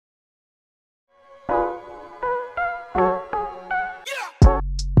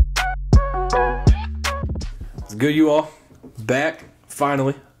good you all? Back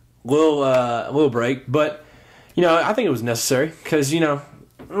finally, little break, but I think it was necessary because I don't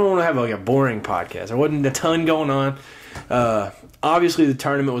want to have like a boring podcast. There wasn't a ton going on. Obviously, the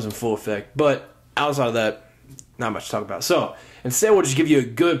tournament was in full effect, but outside of that, not much to talk about. So instead, we'll just give you a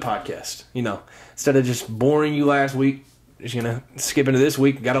good podcast. Instead of just boring you last week, just gonna skip into this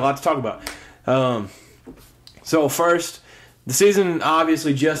week. Got a lot to talk about. So first, the season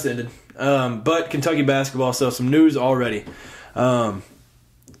obviously just ended, but Kentucky basketball, so some news already.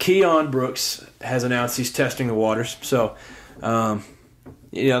 Keon Brooks has announced he's testing the waters. So, that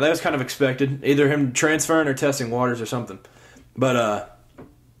was kind of expected. Either him transferring or testing waters or something. But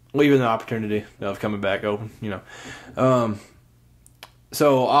leaving the opportunity of coming back open,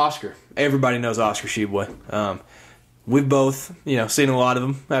 So Oscar, everybody knows Oscar Sheboy. We've both, seen a lot of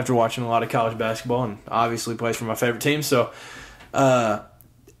him after watching a lot of college basketball, and obviously plays for my favorite team. So,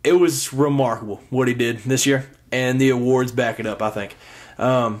 it was remarkable what he did this year, and the awards back it up, I think.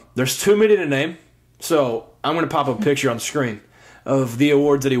 There's too many to name, so I'm going to pop up a picture on the screen of the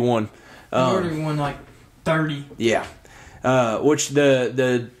awards that he won. He already won like 30. Yeah. Which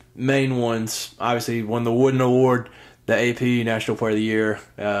the main ones, obviously, he won the Wooden Award, the AP National Player of the Year,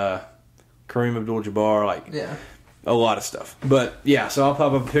 Kareem Abdul-Jabbar, a lot of stuff. But, yeah, so I'll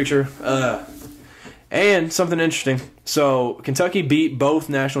pop up a picture. And something interesting. So, Kentucky beat both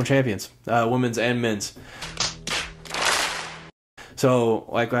national champions, women's and men's. So,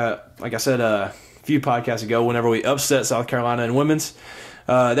 like I said a few podcasts ago, whenever we upset South Carolina in women's,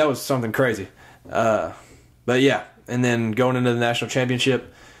 that was something crazy. But, yeah, and then going into the national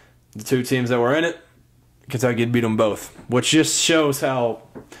championship, the two teams that were in it, Kentucky beat them both, which just shows how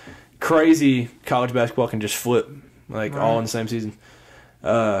crazy college basketball can just flip, all in the same season.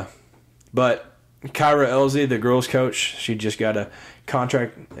 But Kyra Elzy, the girls' coach, she just got a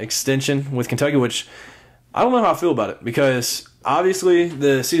contract extension with Kentucky, which I don't know how I feel about it because obviously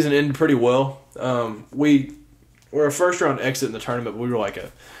the season ended pretty well. We were a first-round exit in the tournament, but we were I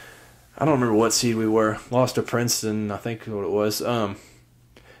don't remember what seed we were. Lost to Princeton, I think what it was.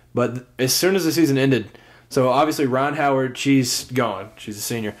 But as soon as the season ended, so obviously Ryan Howard, she's gone. She's a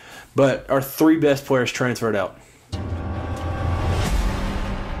senior. But our three best players transferred out.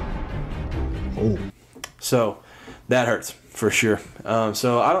 Oh. So that hurts for sure.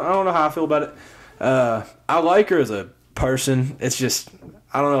 So I don't know how I feel about it. I like her as a person. It's just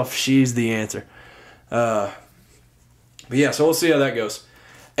I don't know if she's the answer. But yeah, so we'll see how that goes.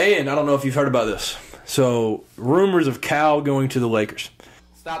 And I don't know if you've heard about this. So rumors of Cal going to the Lakers.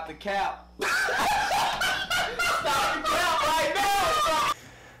 Stop the cap. Stop the cap right now.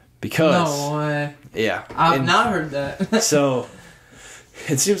 Because no way. Yeah. I've not heard that. So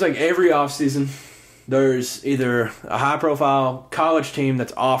it seems like every offseason there's either a high-profile college team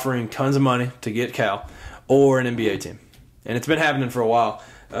that's offering tons of money to get Cal or an NBA team. And it's been happening for a while.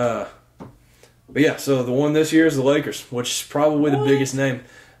 But yeah, so the one this year is the Lakers, which is probably the biggest name.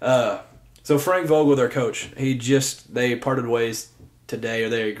 So Frank Vogel, their coach, they parted ways today, or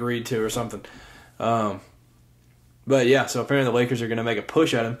they agreed to or something. But yeah, so apparently the Lakers are going to make a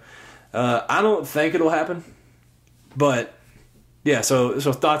push at him. I don't think it'll happen, but yeah, so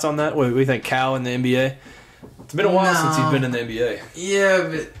thoughts on that? What we think Cal in the NBA? It's been a while since he's been in the NBA. Yeah,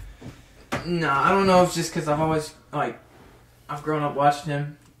 but I don't know if it's just because I've always, I've grown up watching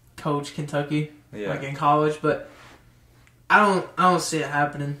him coach Kentucky, in college, but I don't see it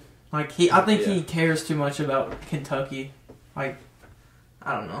happening. I think he cares too much about Kentucky. I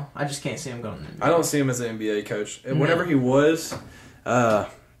don't know. I just can't see him going in the NBA. I don't see him as an NBA coach. No. Whenever he was,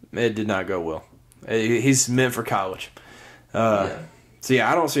 it did not go well. He's meant for college. So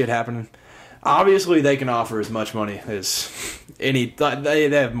yeah, I don't see it happening. Obviously, they can offer as much money as any. They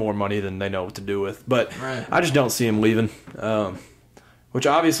have more money than they know what to do with. But I just don't see him leaving. Which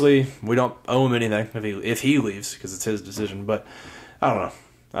obviously we don't owe him anything if he leaves because it's his decision. But I don't know.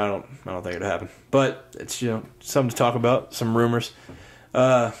 I don't think it'll happen. But it's something to talk about. Some rumors.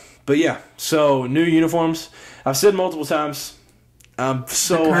 But yeah. So new uniforms. I've said multiple times. I'm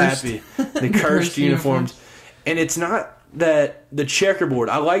so happy. The cursed uniforms. And it's not that the checkerboard.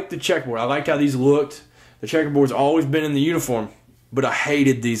 I like the checkerboard. I liked how these looked. The checkerboard's always been in the uniform, but I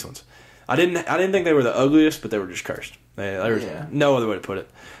hated these ones. I didn't think they were the ugliest, but they were just cursed. There was no other way to put it.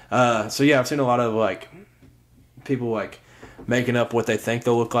 So yeah, I've seen a lot of people making up what they think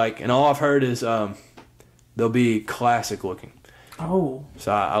they'll look like, and all I've heard is they'll be classic looking. Oh.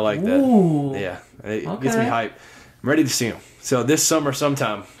 So I like that. Ooh. Yeah, it gets me hyped. I'm ready to see them. So this summer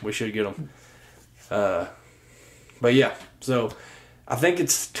sometime we should get them. But yeah, so I think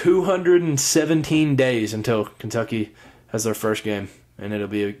it's 217 days until Kentucky has their first game, and it'll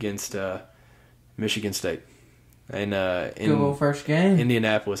be against Michigan State. in Good little first game.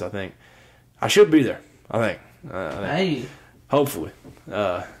 Indianapolis, I think. I should be there, I think. Hey. Hopefully.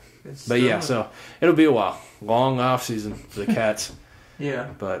 But yeah, so it'll be a while. Long off season for the Cats. Yeah.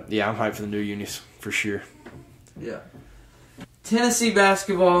 But yeah, I'm hyped for the new unis for sure. Yeah. Tennessee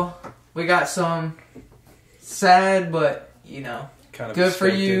basketball, we got some sad, but Kind of good for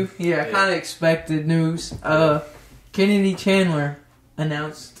you. Yeah, kind of expected news. Kennedy Chandler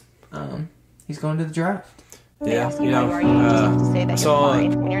announced he's going to the draft. Yeah, Are you supposed to say that you're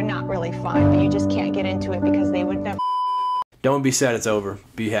fine when you're not really fine, but you just can't get into it because they would never. Don't be sad it's over.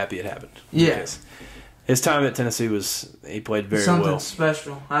 Be happy it happened. Yeah. Because his time at Tennessee he played very Something well.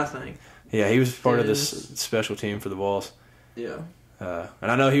 special, I think. Yeah, he was part of this special team for the Vols. Yeah. And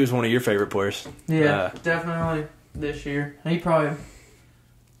I know he was one of your favorite players. Yeah, definitely this year.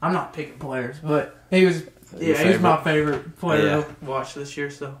 I'm not picking players, but he was my favorite player to watch this year,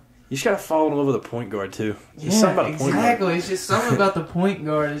 so. You just got to fall in love with a point guard, too. Something about a point guard. It's just something about the point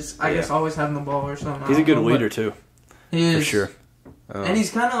guard is, I guess, always having the ball or something. He's a good leader, too. He is. For sure. And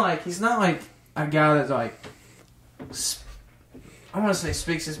he's kind of he's not like a guy that's I want to say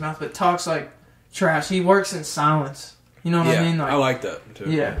speaks his mouth, but talks like trash. He works in silence. You know what I mean? I like that, too.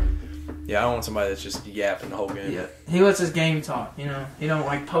 Yeah. Yeah, I don't want somebody that's just yapping the whole game. Yeah. He lets his game talk, He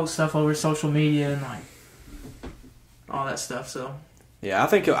don't, post stuff over social media and, all that stuff, so. Yeah, I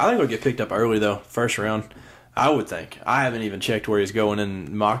think he'll get picked up early, though, first round. I would think. I haven't even checked where he's going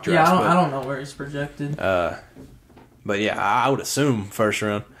in mock drafts. Yeah, I don't know where he's projected. But yeah, I would assume first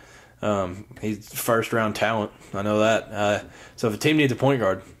round. He's first round talent. I know that. So if a team needs a point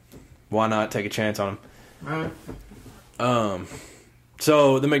guard, why not take a chance on him? Right.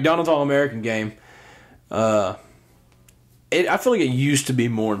 So the McDonald's All-American game, I feel like it used to be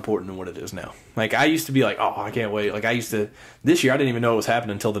more important than what it is now. I used to be like, oh, I can't wait. This year I didn't even know it was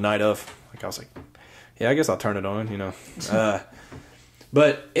happening until the night of. I was like, yeah, I guess I'll turn it on,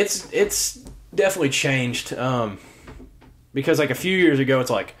 But it's definitely changed. Because a few years ago,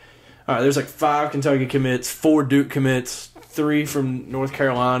 it's all right, there's 5 Kentucky commits, 4 Duke commits, 3 from North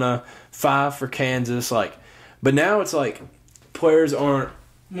Carolina, 5 for Kansas. But now it's players aren't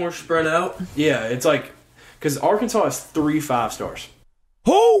more spread out. Yeah, it's because Arkansas has 3 5-stars.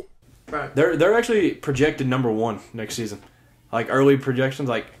 Who? Right. They're actually projected number 1 next season. Early projections,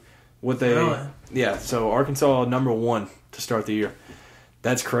 what they. Really? Yeah, so Arkansas number 1 to start the year.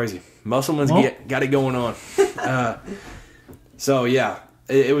 That's crazy. Musselman's got it going on. So yeah,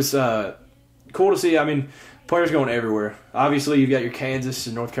 it was cool to see. I mean, players going everywhere. Obviously, you've got your Kansas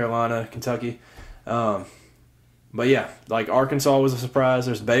and North Carolina, Kentucky. But yeah, Arkansas was a surprise.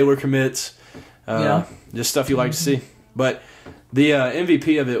 There's Baylor commits. Just stuff you like to see. But the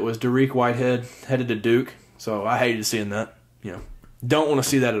MVP of it was Dariq Whitehead, headed to Duke. So I hated seeing that. Don't want to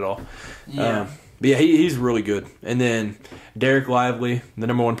see that at all. Yeah. But yeah, he's really good. And then Derek Lively, the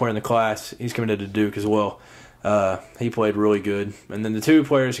number 1 player in the class, he's committed to Duke as well. He played really good. And then the 2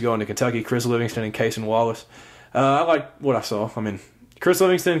 players who go into Kentucky, Chris Livingston and Cason Wallace. I like what I saw. I mean, Chris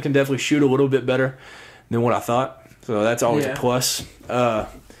Livingston can definitely shoot a little bit better than what I thought. So that's always a plus. But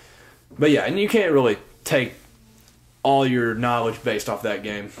yeah, and you can't really take all your knowledge based off that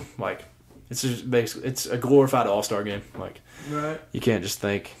game. It's just basically it's a glorified all-star game. Right. You can't just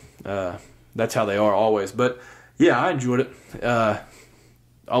think that's how they are always. But yeah, I enjoyed it.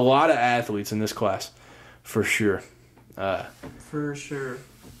 A lot of athletes in this class, for sure. For sure.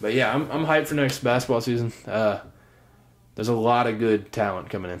 But yeah, I'm hyped for next basketball season. There's a lot of good talent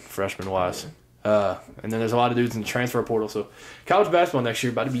coming in, freshman-wise. And then there's a lot of dudes in the transfer portal. So college basketball next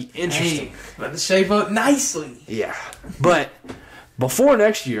year about to be interesting. Hey, about to shape up nicely. Yeah. But before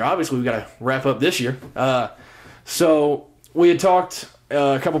next year, obviously we've got to wrap up this year. So we had talked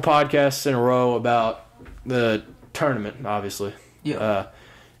a couple podcasts in a row about the tournament, obviously. Yeah.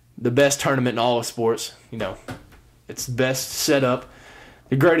 The best tournament in all of sports. It's the best setup.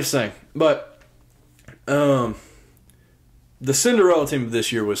 The greatest thing. But the Cinderella team of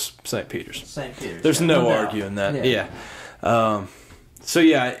this year was St. Peter's. St. Peter's. There's no arguing that. Yeah. So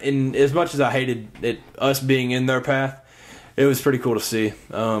yeah, and as much as I hated us being in their path, it was pretty cool to see.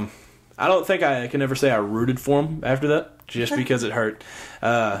 I don't think I can ever say I rooted for them after that, just because it hurt.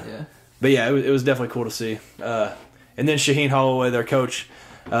 But yeah, it was definitely cool to see. And then Shaheen Holloway, their coach,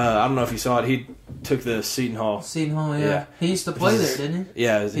 I don't know if you saw it. He took the Seton Hall. Seton Hall, yeah. He used to play there, didn't he?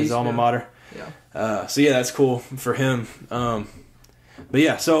 Yeah, his alma mater. Yeah. So yeah, that's cool for him. But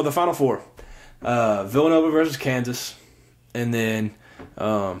yeah, so the Final Four: Villanova versus Kansas, and then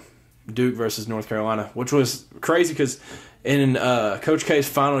Duke versus North Carolina, which was crazy because in Coach K's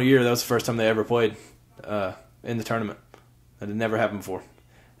final year, that was the first time they ever played in the tournament. That had never happened before,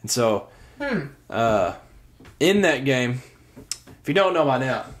 and so in that game, if you don't know by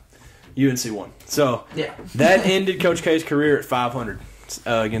now, UNC won. So yeah. that ended Coach K's career at 500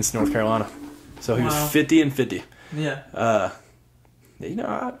 against North Carolina. So he was 50-50. Yeah. I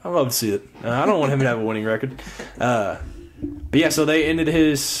love to see it. I don't want him to have a winning record. But yeah, so they ended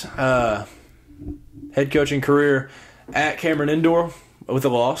his head coaching career at Cameron Indoor with a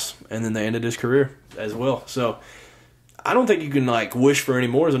loss, and then they ended his career as well. So I don't think you can wish for any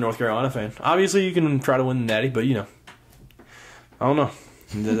more as a North Carolina fan. Obviously, you can try to win the Natty, but I don't know.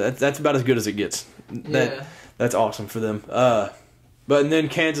 That's about as good as it gets. That's awesome for them. But then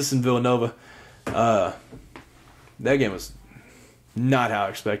Kansas and Villanova, that game was not how I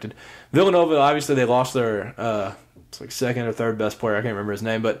expected. Villanova, obviously, they lost their second or third best player. I can't remember his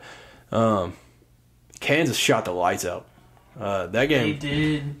name, but Kansas shot the lights out. That game, they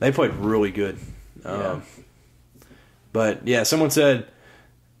did. They played really good. But yeah, someone said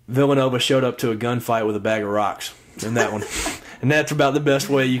Villanova showed up to a gunfight with a bag of rocks in that one. And that's about the best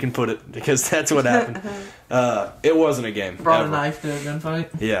way you can put it, because that's what happened. It wasn't a game. Brought a knife to a gunfight?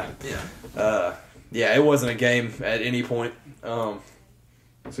 Yeah. Yeah, it wasn't a game at any point. So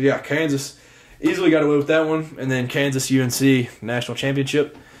yeah, Kansas easily got away with that one. And then Kansas UNC national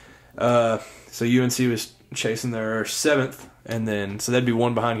championship. So UNC was chasing their 7th, and then so they'd be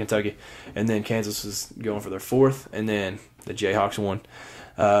one behind Kentucky, and then Kansas was going for their 4th, and then the Jayhawks won,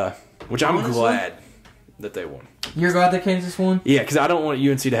 which I'm glad that they won. You're glad that Kansas won? Yeah, because I don't want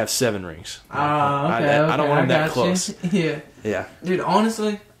UNC to have 7 rings. Okay, I don't want them that close. Yeah. Dude,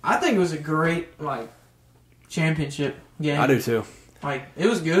 honestly, I think it was a great championship game. I do too. It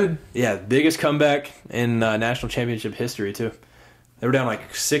was good. Yeah, biggest comeback in national championship history too. They were down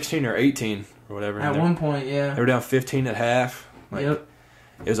 16 or 18 or whatever. At one point, yeah. They were down 15 at half. Yep.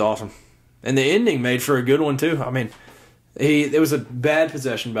 It was awesome. And the ending made for a good one too. I mean, it was a bad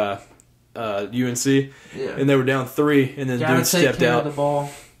possession by UNC, and they were down 3, and then dude stepped out. Of the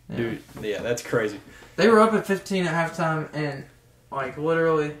ball. Yeah. Dude, yeah, that's crazy. They were up at 15 at halftime, and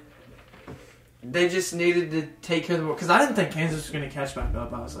literally, they just needed to take care of the ball. Because I didn't think Kansas was going to catch back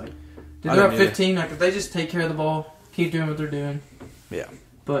up. I was like, dude, they're up 15. If they just take care of the ball, keep doing what they're doing. Yeah.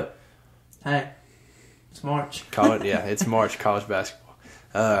 But hey, it's March. It's March, college basketball.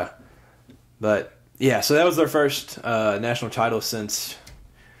 But yeah, so that was their first national title since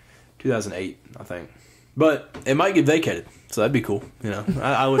 2008, I think. But it might get vacated, so that'd be cool.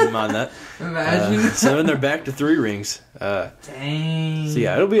 I wouldn't mind that. Imagine. So then they're back to 3 rings. Dang. So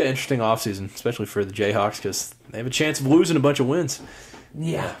yeah, it'll be an interesting offseason, especially for the Jayhawks, because they have a chance of losing a bunch of wins.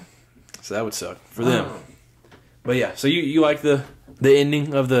 Yeah. So that would suck for them. But yeah, so you like the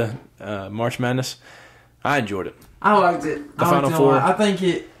ending of the March Madness? I enjoyed it. I liked it. The Final Four. I think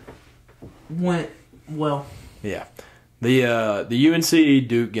it went well. Yeah. The UNC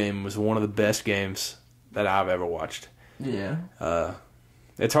Duke game was one of the best games that I've ever watched. Yeah.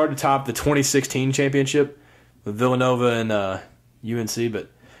 It's hard to top the 2016 championship with Villanova and UNC, but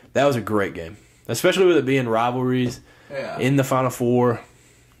that was a great game, especially with it being rivalries in the Final Four.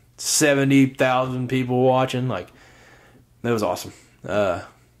 70,000 people watching. That was awesome.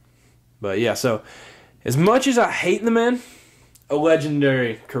 But yeah, so as much as I hate the man, a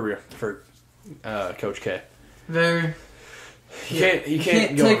legendary career for Coach K. Very. He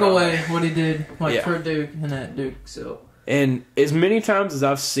can't take away what he did for Duke and that Duke. So. And as many times as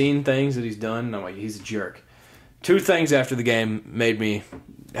I've seen things that he's done, I'm like, he's a jerk. 2 things after the game made me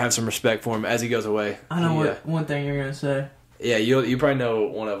have some respect for him as he goes away. I know what one thing you're gonna say. Yeah, you probably know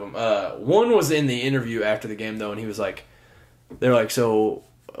one of them. One was in the interview after the game though, and he was like, they're like, so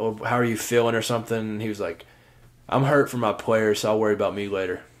how are you feeling or something? And he was like, I'm hurt for my players, so I'll worry about me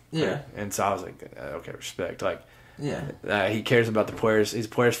later. Yeah. And so I was like, okay, respect. Yeah. He cares about the players. He's a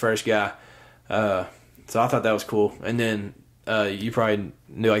players first guy. So I thought that was cool. And then you probably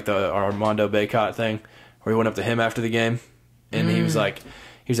knew the Armando Bacot thing, where he went up to him after the game, and he was like,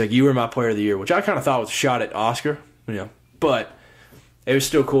 you were my player of the year, which I kind of thought was a shot at Oscar, but it was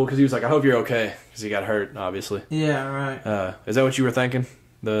still cool because he was like, I hope you're okay, because he got hurt, obviously. Yeah, right. Is that what you were thinking?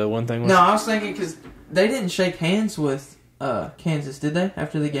 The one thing was? No, I was thinking because they didn't shake hands with Kansas, did they,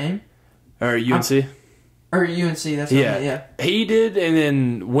 after the game? Or UNC? Or UNC, that's what I meant, yeah. He did, and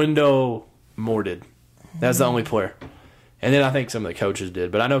then Wendell Moore did. That's the only player. And then I think some of the coaches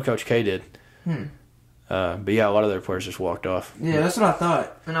did, but I know Coach K did. But yeah, a lot of their players just walked off. Yeah, that's what I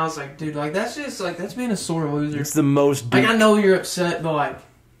thought. And I was like, dude, that's just, that's being a sore loser. It's the most... I know you're upset, but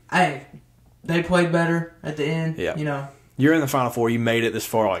hey, they played better at the end. Yeah. You're in the Final Four, you made it this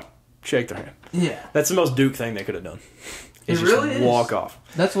far, shake their hand. Yeah. That's the most Duke thing they could have done. It really is. Walk off.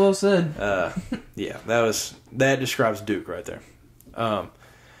 That's well said. Yeah, that describes Duke right there.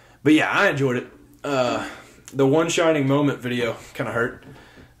 But yeah, I enjoyed it. the One Shining Moment video kind of hurt.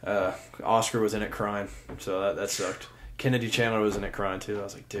 Oscar was in it crying, so that sucked. Kennedy Chandler was in it crying too. I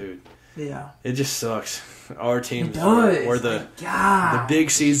was like, dude, yeah, it just sucks. Our teams were the big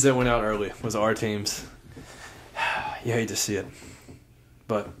seeds that went out early was our teams. You hate to see it,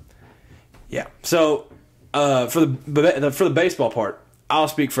 but yeah. So for the baseball part, I'll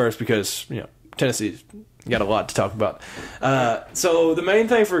speak first because Tennessee's got a lot to talk about. So the main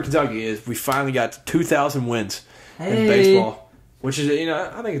thing for Kentucky is we finally got 2,000 wins in baseball, which is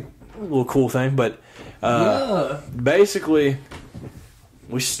I think a little cool thing. But basically,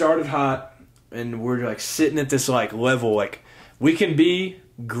 we started hot and we're like sitting at this like level. Like we can be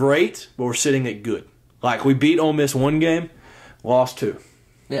great, but we're sitting at good. Like we beat Ole Miss one game, lost two.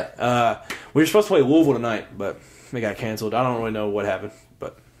 Yeah. We were supposed to play Louisville tonight, but they got canceled. I don't really know what happened,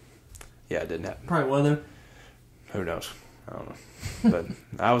 but yeah, it didn't happen. Probably weather. Who knows? I don't know. But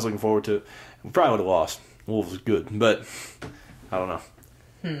I was looking forward to it. We probably would have lost. Wolves was good, but I don't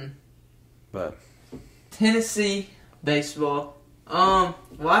know. But Tennessee baseball.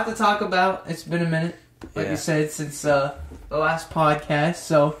 We'll have to talk about. It's been a minute, like you said, since the last podcast.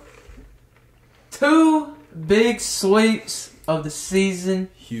 So 2 big sweeps of the season.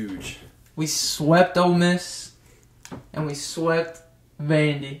 Huge. We swept Ole Miss, and we swept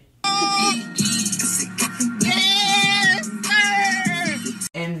Vandy.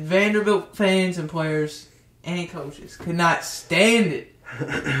 And Vanderbilt fans and players and coaches could not stand it.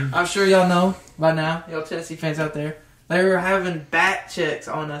 I'm sure y'all know by now, y'all Tennessee fans out there, they were having back checks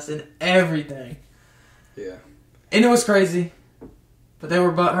on us and everything. Yeah. And it was crazy. But they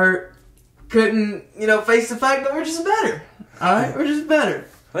were butthurt. Couldn't, face the fact that we're just better. Alright? We're just better.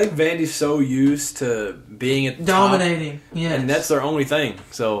 I think Vandy's so used to being at the dominating, top, yes. and that's their only thing.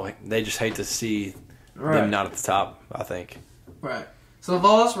 So they just hate to see them not at the top, I think. Right. So the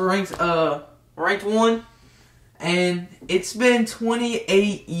Vols were ranked 1, and it's been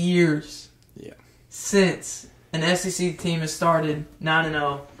 28 years since an SEC team has started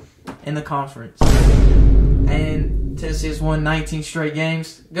 9-0 in the conference. And Tennessee has won 19 straight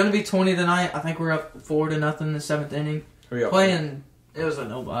games. Going to be 20 tonight. I think we're up 4-0 in the 7th inning. Playing, it was a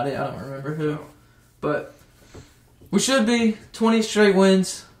nobody. I don't remember who. But we should be 20 straight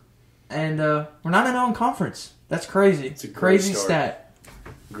wins. And we're 9-0 in conference. That's crazy. It's a crazy stat.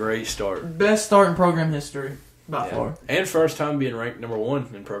 Great start. Best start in program history by far. And first time being ranked number 1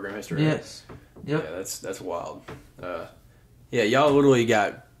 in program history. Yes. Yep. Yeah, that's wild. Y'all literally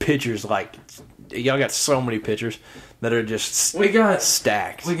got pitchers y'all got so many pitchers that are just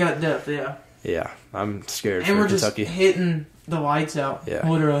stacked. We got depth, yeah. Yeah, I'm scared and for we're Kentucky. Just hitting the lights out. Yeah.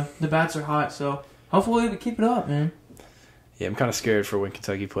 Literally. The bats are hot, so hopefully we keep it up, man. Yeah, I'm kind of scared for when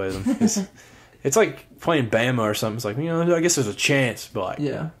Kentucky plays them. It's like playing Bama or something. It's like, I guess there's a chance, but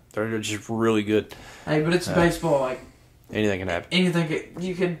they're just really good. Hey, but it's baseball. Anything can happen. Anything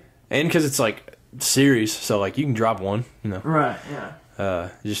you can. And because it's series, so you can drop one, Right, yeah.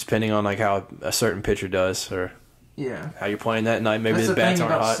 Just depending on how a certain pitcher does or how you're playing that night. Maybe the bats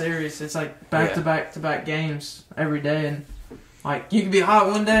aren't hot. That's the thing about series. It's back-to-back games every day, and you can be hot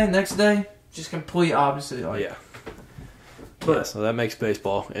one day, next day just complete opposite. So that makes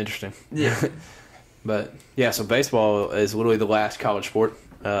baseball interesting. Yeah. But so baseball is literally the last college sport,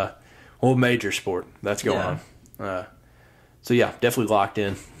 major sport that's going on. So definitely locked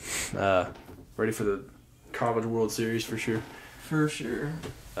in. Ready for the College World Series for sure. For sure.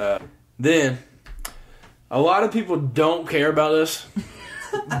 Then, a lot of people don't care about this,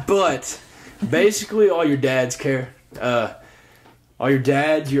 but basically all your dads care. All your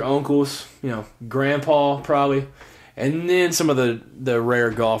dads, your uncles, grandpa probably, and then some of the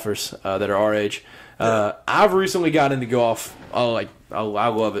rare golfers that are our age. I've recently got into golf. I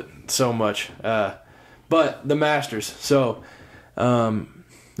love it so much. But the Masters. So,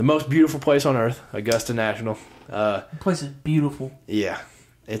 the most beautiful place on earth, Augusta National. The place is beautiful. Yeah,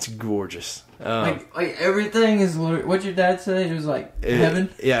 it's gorgeous. Everything is what'd your dad say? It was heaven.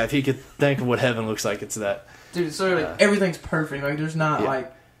 Yeah, if he could think of what heaven looks like, it's that. Dude, it's sort of everything's perfect. There's not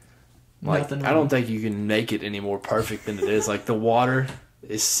nothing. I don't think you can make it any more perfect than it is. The water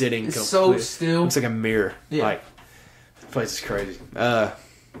is sitting. It's so still. Looks like a mirror. Yeah. The place is crazy.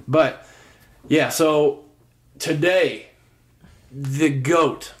 But yeah, so today, the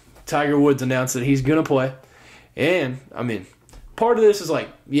GOAT, Tiger Woods, announced that he's gonna play, and part of this is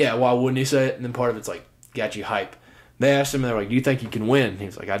why wouldn't he say it? And then part of it's got you hype. They asked him, they're like, "Do you think you can win?" And he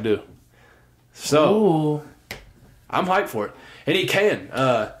was like, "I do." So I'm hyped for it, and he can.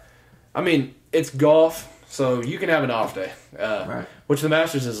 It's golf, so you can have an off day, right. Which the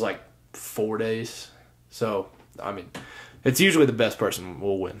Masters is 4 days. So it's usually the best person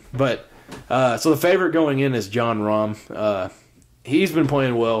will win, but So the favorite going in is John Rahm. He's been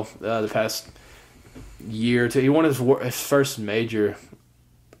playing well the past year or two. He won his first major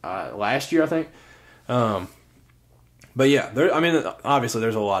last year, I think. But yeah, obviously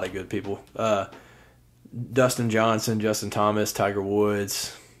there's a lot of good people. Dustin Johnson, Justin Thomas, Tiger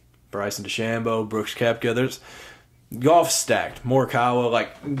Woods, Bryson DeChambeau, Brooks Koepka. There's golf stacked. Morikawa,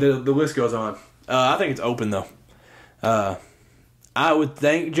 like the list goes on. I think it's open though. I would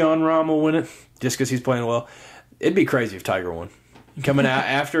think John Rahm will win it just because he's playing well. It'd be crazy if Tiger won. Coming out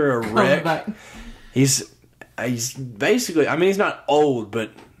after a wreck, he's basically. I mean, he's not old,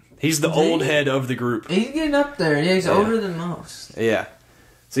 but he's the old head of the group. He's getting up there. Yeah, he's older than most. Yeah.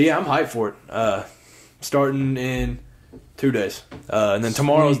 So yeah, I'm hyped for it. Starting in 2 days, and then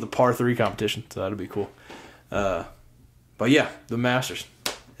tomorrow's the par 3 competition, so that'll be cool. But yeah, the Masters.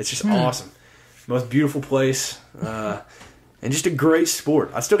 It's just awesome. Most beautiful place. And just a great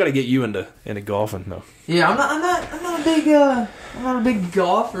sport. I still got to get you into golfing though. Yeah, I'm not a big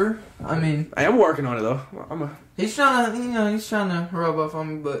golfer. I mean, I am working on it though. He's trying to rub off on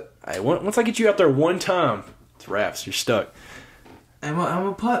me, but hey, once I get you out there one time, it's wraps. You're stuck. I'm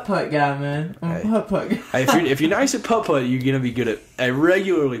a putt guy, man. I'm a putt guy. Hey, if you're nice at putt, you're gonna be good at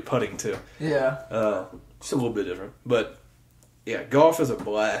regularly putting too. Yeah. Just a little bit different, but yeah, golf is a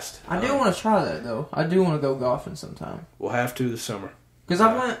blast. I do want to try that though. I do want to go golfing sometime. We'll have to this summer. Because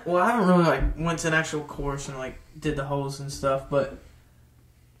I haven't really went to an actual course and did the holes and stuff, but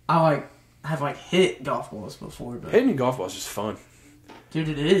I have hit golf balls before. But hitting golf balls is just fun. Dude,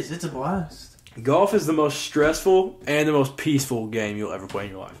 it is. It's a blast. Golf is the most stressful and the most peaceful game you'll ever play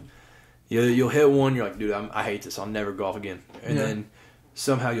in your life. You'll hit one, you're like, dude, I hate this. I'll never golf again. And then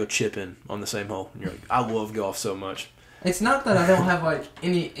somehow you'll chip in on the same hole. And you're like, I love golf so much. It's not that I don't have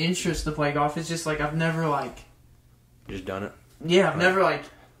any interest to play golf. It's just I've never just done it. Yeah, I've never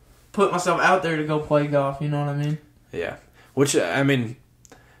put myself out there to go play golf. You know what I mean? Yeah. Which I mean,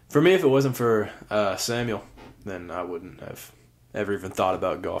 for me, if it wasn't for Samuel, then I wouldn't have ever even thought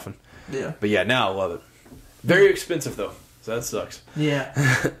about golfing. Yeah. But yeah, now I love it. Very expensive though, so that sucks. Yeah.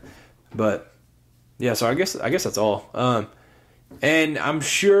 But yeah, so I guess that's all. And I'm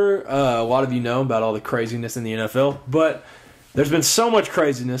sure a lot of you know about all the craziness in the NFL, but there's been so much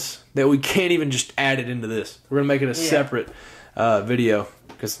craziness that we can't even just add it into this. We're going to make it a separate video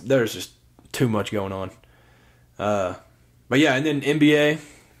because there's just too much going on. But yeah, and then NBA,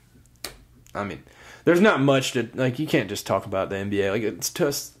 I mean, there's not much to, you can't just talk about the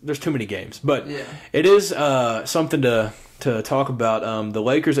NBA. There's too many games. But it is something to talk about. The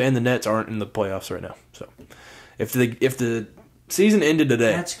Lakers and the Nets aren't in the playoffs right now. So if the season ended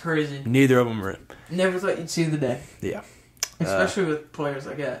today, that's crazy. Neither of them are in. Never thought you'd see the day. Yeah. Especially with players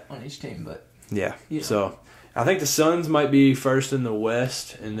like that on each team, but yeah. So I think the Suns might be first in the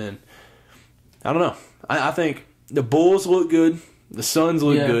West, and then I don't know. I think the Bulls look good, the Suns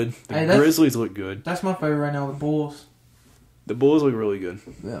look good, the Grizzlies look good. That's my favorite right now, the Bulls. The Bulls look really good.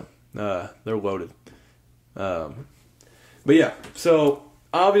 Yeah. They're loaded. But yeah, so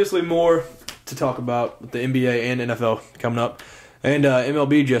obviously more to talk about with the NBA and NFL coming up, and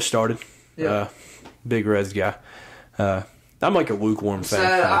MLB just started. Yeah. Big Reds guy. I'm like a lukewarm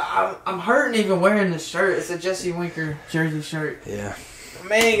fan. I'm hurting even wearing this shirt. It's a Jesse Winker jersey shirt. Yeah.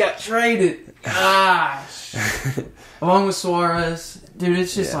 Man got traded. Gosh. Along with Suarez. Dude,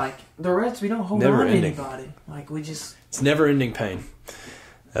 it's just the Reds, we don't hold on to anybody. It's never ending pain.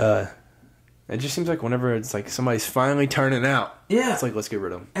 It just seems like whenever it's somebody's finally turning out. Yeah. It's let's get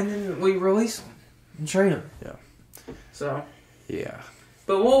rid of them. And then we release them and trade them. Yeah. So. Yeah.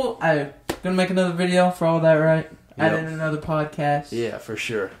 But I'm going to make another video for all that, right? Add in another podcast. Yeah, for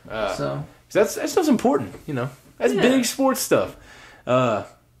sure. So that stuff's important, That's big sports stuff. And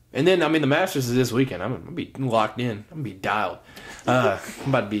then the Masters is this weekend. I'm gonna be locked in. I'm gonna be dialed. I'm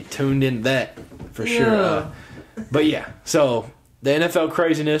about to be tuned in that for sure. But yeah, so the NFL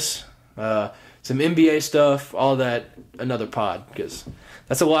craziness, some NBA stuff, all that. Another pod because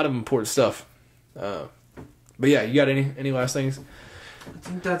that's a lot of important stuff. But yeah, you got any last things? I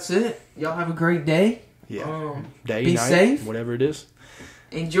think that's it. Y'all have a great day. Yeah. Day, be night, safe. Whatever it is.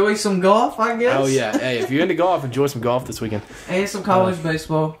 Enjoy some golf, I guess. Oh, yeah. Hey, if you're into golf, enjoy some golf this weekend. And some college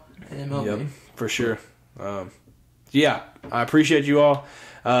baseball and MLB. Yep, for sure. Yeah, I appreciate you all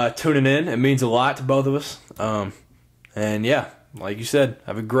tuning in. It means a lot to both of us. And yeah, like you said,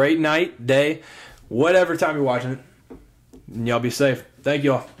 have a great night, day, whatever time you're watching it. And y'all be safe. Thank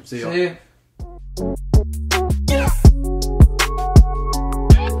y'all. See y'all. See ya.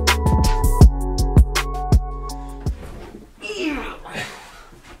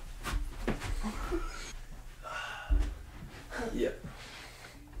 Yeah.